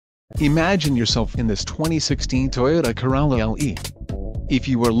Imagine yourself in this 2016 Toyota Corolla LE. If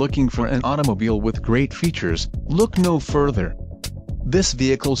you are looking for an automobile with great features, look no further. This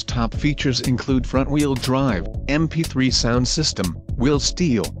vehicle's top features include front-wheel drive, MP3 sound system, wheel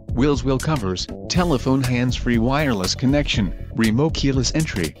steel, wheel covers, telephone hands-free wireless connection, remote keyless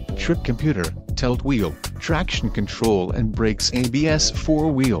entry, trip computer, tilt wheel, traction control and brakes, ABS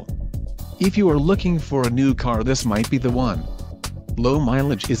 4-wheel. If you are looking for a new car, this might be the one. Low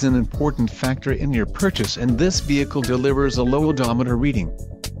mileage is an important factor in your purchase, and this vehicle delivers a low odometer reading.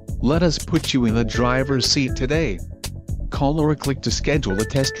 Let us put you in the driver's seat today. Call or click to schedule a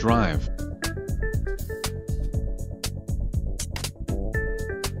test drive.